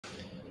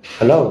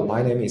Hello,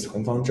 my name is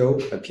Hongfang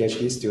Zhou, a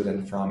PhD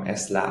student from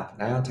S-Lab,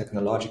 Nanyang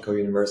Technological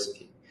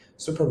University,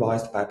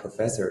 supervised by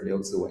Professor Liu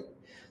Ziwei.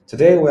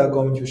 Today we are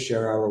going to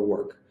share our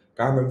work,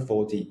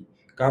 Garment4D,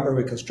 garment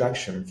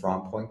reconstruction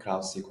from point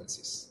cloud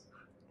sequences.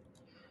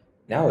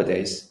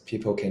 Nowadays,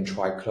 people can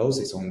try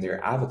clothes on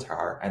their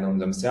avatar and on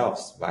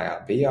themselves via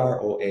VR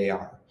or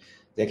AR.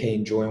 They can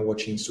enjoy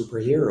watching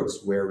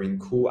superheroes wearing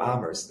cool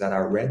armors that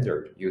are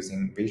rendered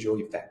using visual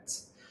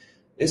effects.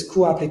 These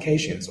cool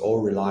applications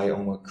all rely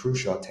on a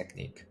crucial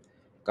technique,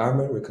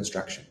 garment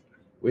reconstruction,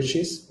 which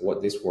is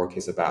what this work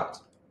is about.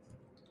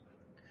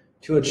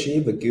 To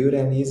achieve a good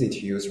and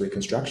easy-to-use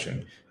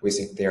reconstruction, we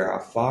think there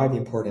are 5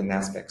 important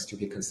aspects to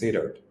be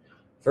considered.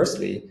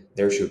 Firstly,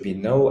 there should be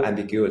no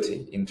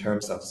ambiguity in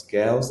terms of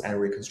scales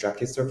and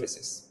reconstructed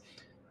surfaces.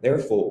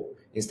 Therefore,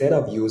 instead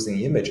of using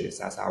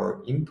images as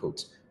our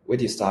input, we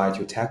decide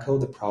to tackle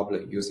the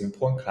problem using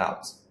point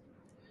clouds.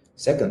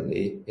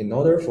 Secondly, in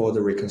order for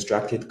the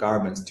reconstructed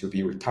garments to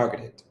be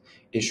retargeted,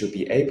 it should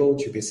be able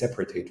to be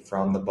separated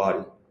from the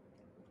body.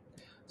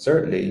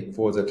 Thirdly,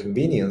 for the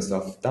convenience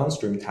of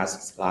downstream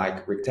tasks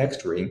like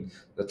retexturing,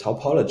 the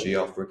topology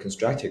of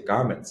reconstructed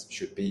garments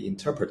should be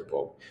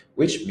interpretable,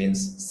 which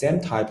means same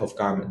type of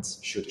garments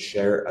should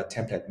share a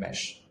template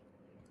mesh.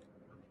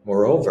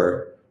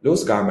 Moreover,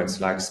 loose garments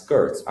like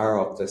skirts are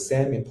of the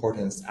same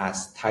importance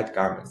as tight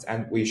garments,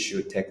 and we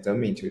should take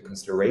them into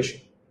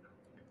consideration.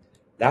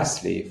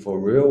 Lastly, for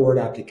real-world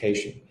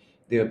application,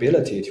 the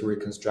ability to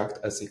reconstruct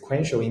a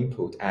sequential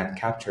input and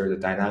capture the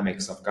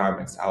dynamics of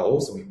garments are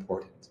also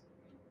important.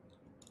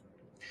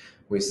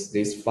 With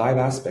these 5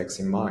 aspects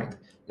in mind,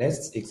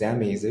 let's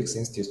examine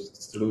existing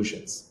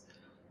solutions.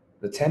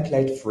 The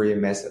template-free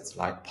methods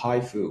like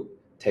PyFu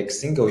take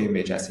single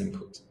image as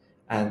input,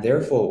 and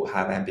therefore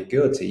have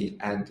ambiguity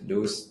and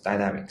loose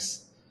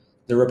dynamics.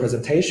 The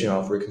representation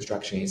of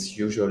reconstruction is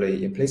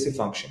usually implicit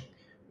function,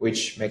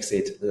 which makes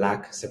it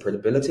lack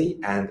separability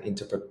and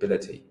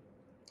interpretability.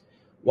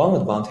 One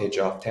advantage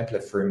of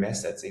template-free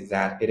methods is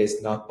that it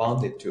is not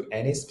bounded to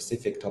any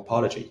specific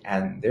topology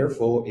and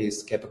therefore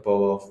is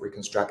capable of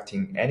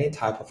reconstructing any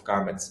type of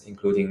garments,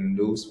 including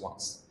loose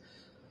ones.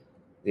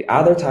 The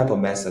other type of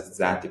methods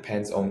that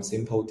depends on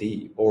simple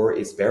D or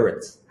its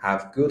variants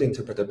have good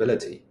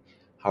interpretability.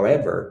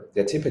 However,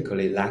 they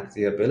typically lack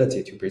the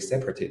ability to be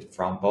separated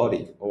from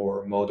body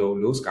or model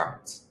loose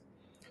garments.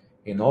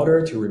 In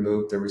order to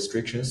remove the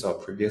restrictions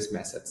of previous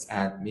methods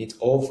and meet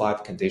all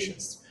 5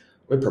 conditions,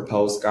 we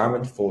propose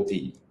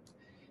Garment4D.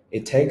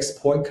 It takes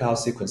point cloud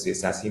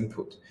sequences as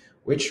input,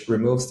 which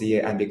removes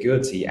the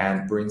ambiguity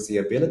and brings the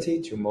ability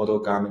to model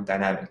garment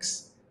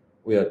dynamics.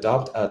 We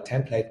adopt a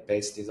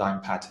template-based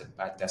design pattern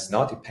that does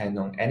not depend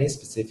on any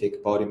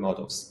specific body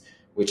models,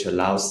 which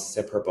allows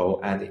separable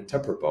and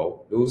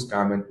interpretable loose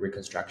garment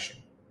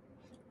reconstruction.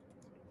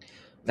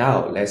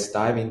 Now, let's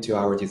dive into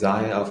our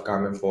design of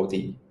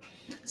Garment4D.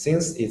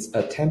 Since it's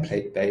a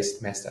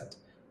template-based method,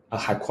 a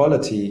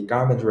high-quality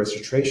garment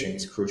registration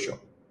is crucial.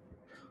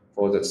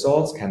 For the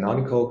source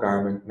canonical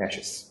garment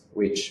meshes,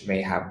 which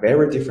may have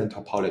very different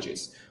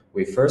topologies,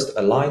 we first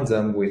align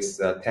them with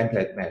the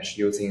template mesh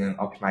using an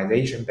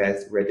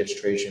optimization-based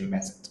registration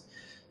method.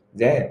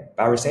 Then,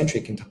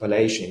 barycentric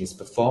interpolation is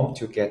performed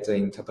to get the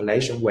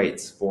interpolation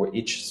weights for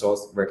each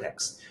source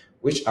vertex,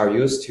 which are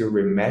used to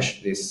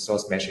remesh these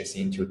source meshes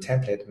into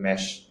template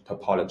mesh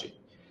topology.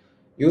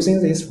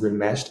 Using these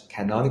remeshed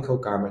canonical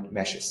garment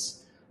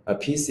meshes, a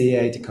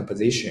PCA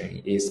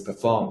decomposition is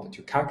performed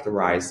to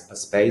characterize a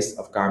space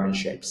of garment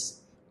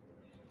shapes.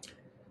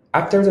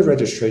 After the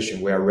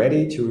registration, we are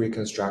ready to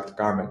reconstruct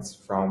garments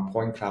from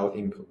point cloud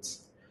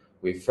inputs.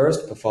 We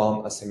first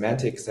perform a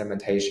semantic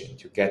segmentation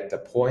to get the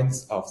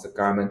points of the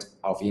garment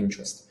of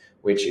interest,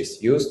 which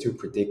is used to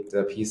predict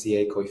the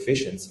PCA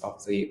coefficients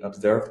of the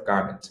observed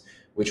garment,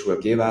 which will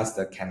give us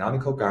the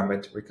canonical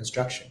garment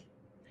reconstruction.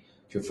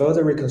 To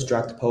further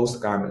reconstruct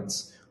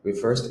post-garments, we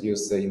first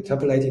use the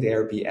interpolated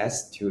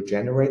LBS to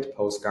generate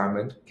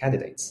post-garment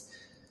candidates.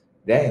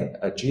 Then,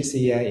 a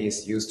GCA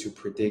is used to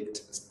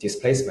predict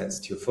displacements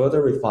to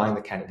further refine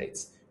the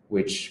candidates,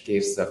 which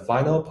gives the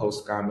final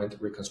post-garment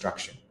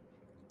reconstruction.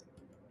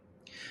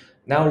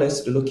 Now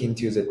let's look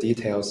into the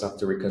details of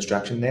the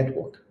reconstruction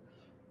network.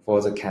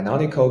 For the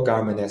canonical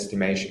garment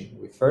estimation,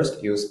 we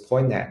first use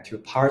PointNet to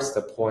parse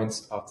the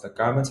points of the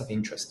garments of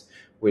interest,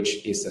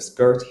 which is the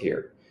skirt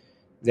here.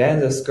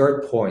 Then the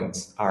skirt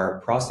points are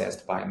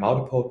processed by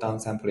multiple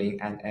downsampling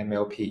and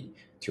MLP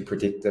to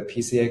predict the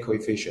PCA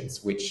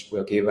coefficients, which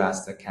will give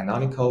us the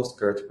canonical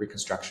skirt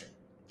reconstruction.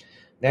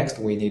 Next,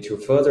 we need to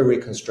further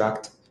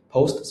reconstruct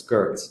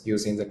post-skirts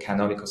using the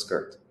canonical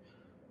skirt.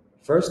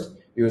 First,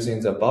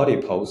 using the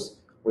body pose,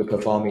 we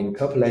perform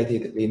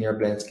interpolated linear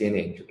blend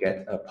skinning to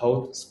get a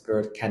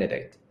post-skirt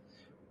candidate.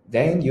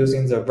 Then,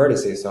 using the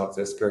vertices of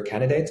the skirt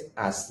candidate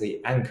as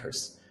the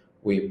anchors,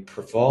 we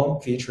perform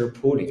feature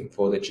pooling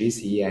for the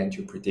GCN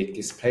to predict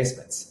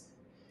displacements.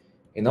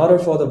 In order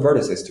for the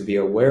vertices to be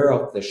aware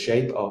of the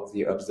shape of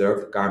the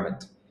observed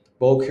garment,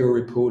 ball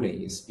query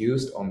pooling is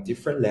used on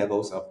different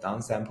levels of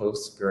downsampled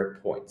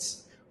skirt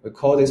points, We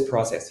call this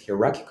process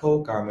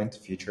hierarchical garment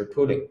feature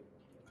pooling.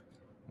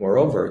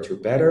 Moreover, to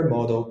better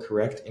model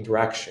correct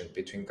interaction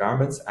between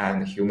garments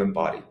and the human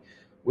body,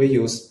 we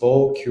use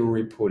ball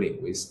Curie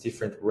pooling with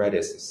different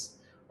radiuses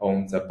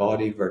on the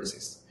body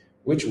vertices,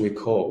 which we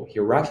call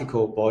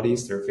hierarchical body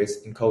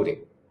surface encoding.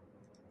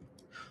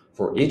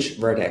 For each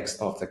vertex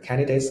of the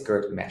candidate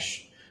skirt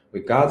mesh, we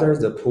gather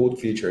the pooled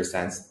features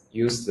and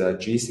use the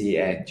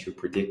GCN to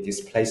predict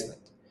displacement.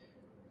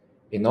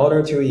 In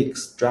order to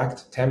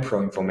extract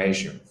temporal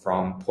information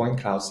from point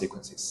cloud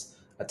sequences,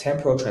 a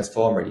temporal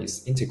transformer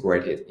is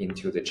integrated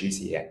into the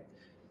GCN.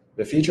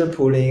 The feature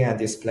pooling and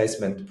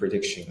displacement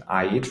prediction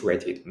are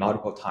iterated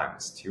multiple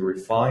times to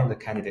refine the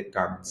candidate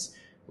garments,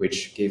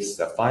 which gives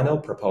the final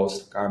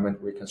proposed garment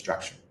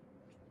reconstruction.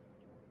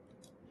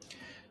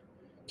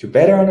 To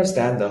better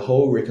understand the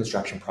whole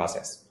reconstruction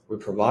process, we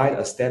provide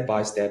a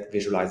step-by-step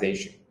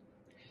visualization.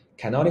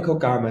 Canonical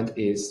garment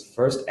is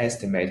first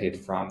estimated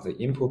from the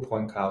input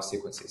point cloud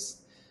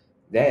sequences.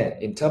 Then,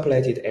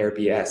 interpolated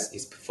LBS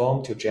is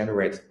performed to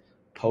generate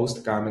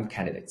post-garment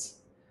candidates.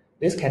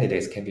 These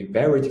candidates can be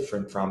very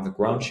different from the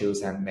ground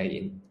truths and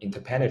may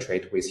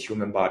interpenetrate with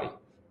human body.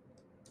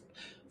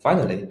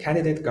 Finally,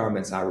 candidate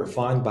garments are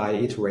refined by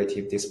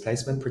iterative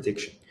displacement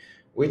prediction,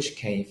 which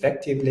can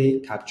effectively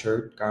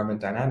capture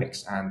garment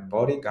dynamics and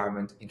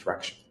body-garment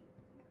interaction.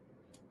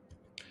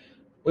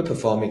 We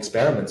perform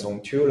experiments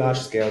on two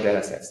large-scale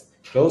datasets,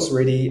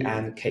 close-ready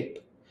and CAPE.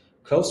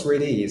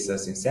 Close-ready is a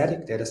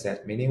synthetic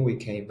dataset, meaning we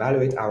can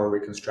evaluate our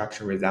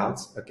reconstruction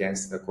results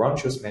against the ground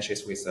truth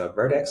meshes with a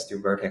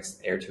vertex-to-vertex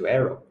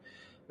air-to-arrow.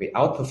 We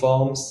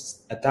outperform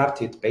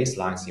adapted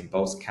baselines in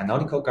both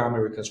canonical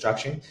garment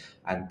reconstruction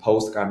and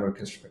post-garment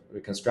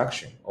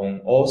reconstruction on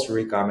all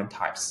three garment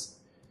types.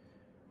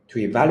 To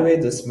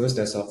evaluate the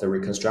smoothness of the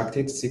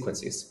reconstructed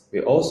sequences,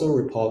 we also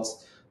report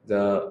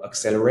the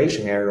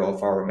acceleration error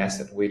of our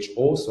method, which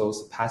also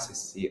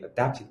surpasses the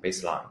adapted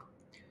baseline.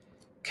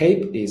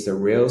 CAPE is a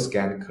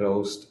real-scan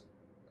closed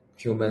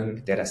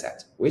human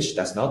dataset, which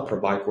does not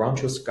provide ground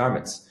truth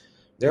garments.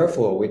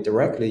 Therefore, we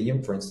directly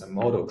inference the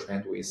model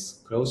trend with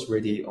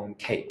close-ready on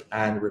CAPE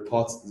and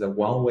report the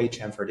one-way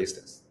chamfer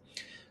distance.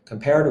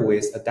 Compared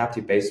with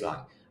adaptive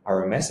baseline,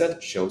 our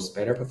method shows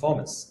better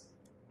performance.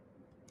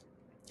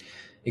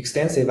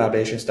 Extensive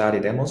ablation study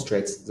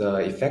demonstrates the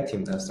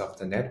effectiveness of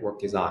the network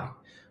design.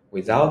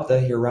 Without the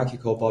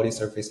hierarchical body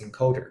surface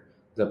encoder,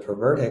 the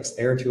per-vertex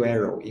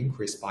air-to-arrow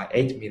increased by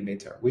 8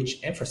 mm, which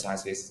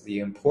emphasizes the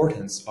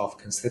importance of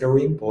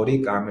considering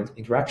body-garment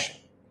interaction.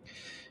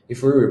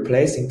 If we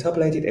replace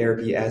interpolated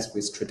LBS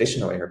with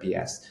traditional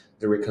LBS,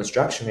 the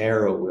reconstruction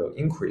error will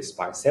increase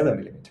by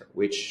 7 mm,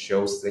 which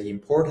shows the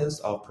importance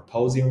of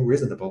proposing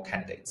reasonable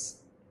candidates.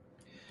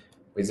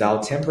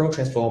 Without temporal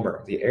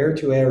transformer, the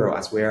air-to-arrow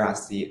as well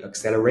as the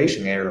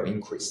acceleration error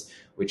increase,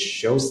 which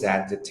shows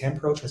that the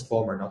temporal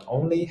transformer not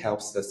only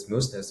helps the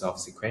smoothness of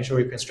sequential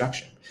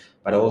reconstruction,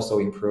 but also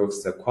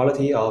improves the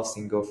quality of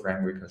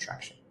single-frame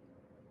reconstruction.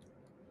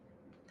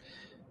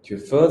 To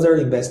further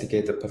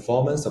investigate the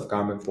performance of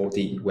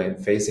Garment4D when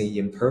facing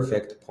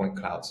imperfect point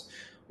clouds,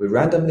 we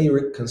randomly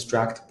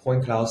reconstruct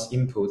point clouds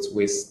inputs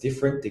with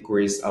different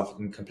degrees of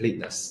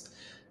incompleteness.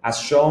 As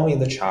shown in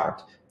the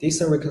chart,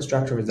 decent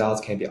reconstruction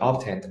results can be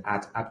obtained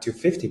at up to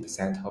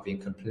 50% of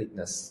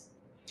incompleteness.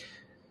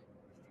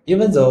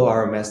 Even though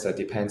our method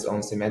depends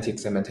on semantic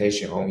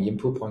segmentation on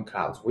input point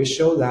clouds, we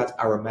show that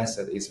our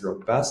method is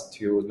robust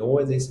to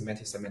noisy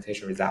semantic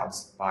segmentation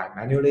results by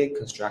manually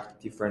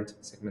construct different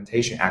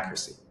segmentation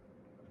accuracy.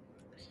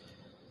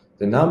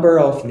 The number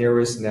of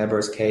nearest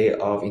neighbors K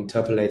of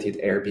interpolated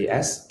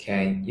LBS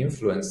can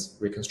influence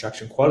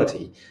reconstruction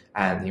quality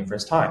and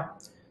inference time.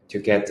 To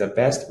get the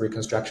best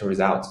reconstruction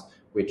results,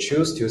 we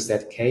choose to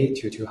set K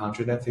to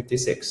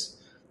 256.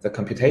 The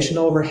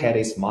computational overhead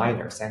is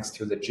minor thanks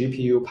to the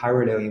GPU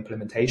parallel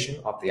implementation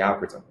of the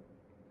algorithm.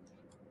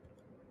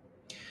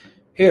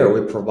 Here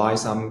we provide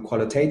some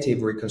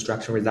qualitative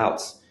reconstruction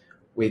results.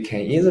 We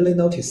can easily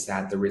notice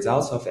that the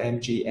results of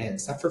MGN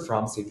suffer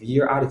from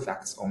severe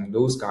artifacts on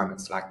loose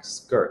garments like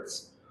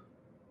skirts.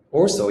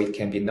 Also, it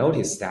can be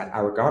noticed that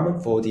our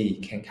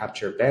Garment4D can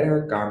capture better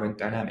garment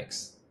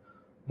dynamics.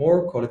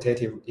 More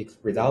qualitative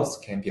results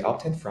can be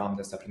obtained from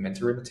the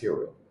supplementary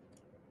material.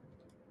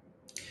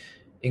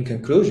 In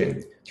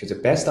conclusion, to the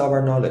best of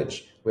our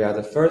knowledge, we are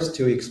the first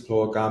to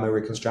explore garment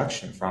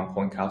reconstruction from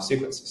point cloud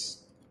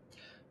sequences.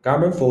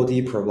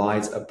 Garment4D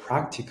provides a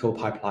practical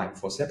pipeline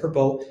for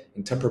separable,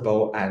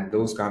 interpretable, and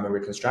loose garment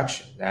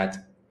reconstruction that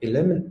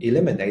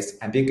eliminates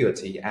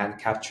ambiguity and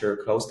captures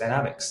close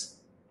dynamics.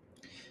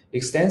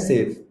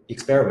 Extensive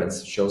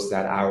experiments shows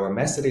that our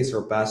method is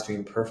robust to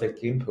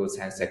imperfect inputs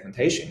and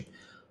segmentation.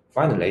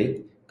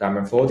 Finally,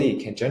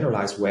 Garment4D can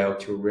generalize well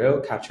to real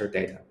capture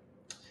data.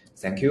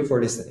 Thank you for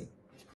listening.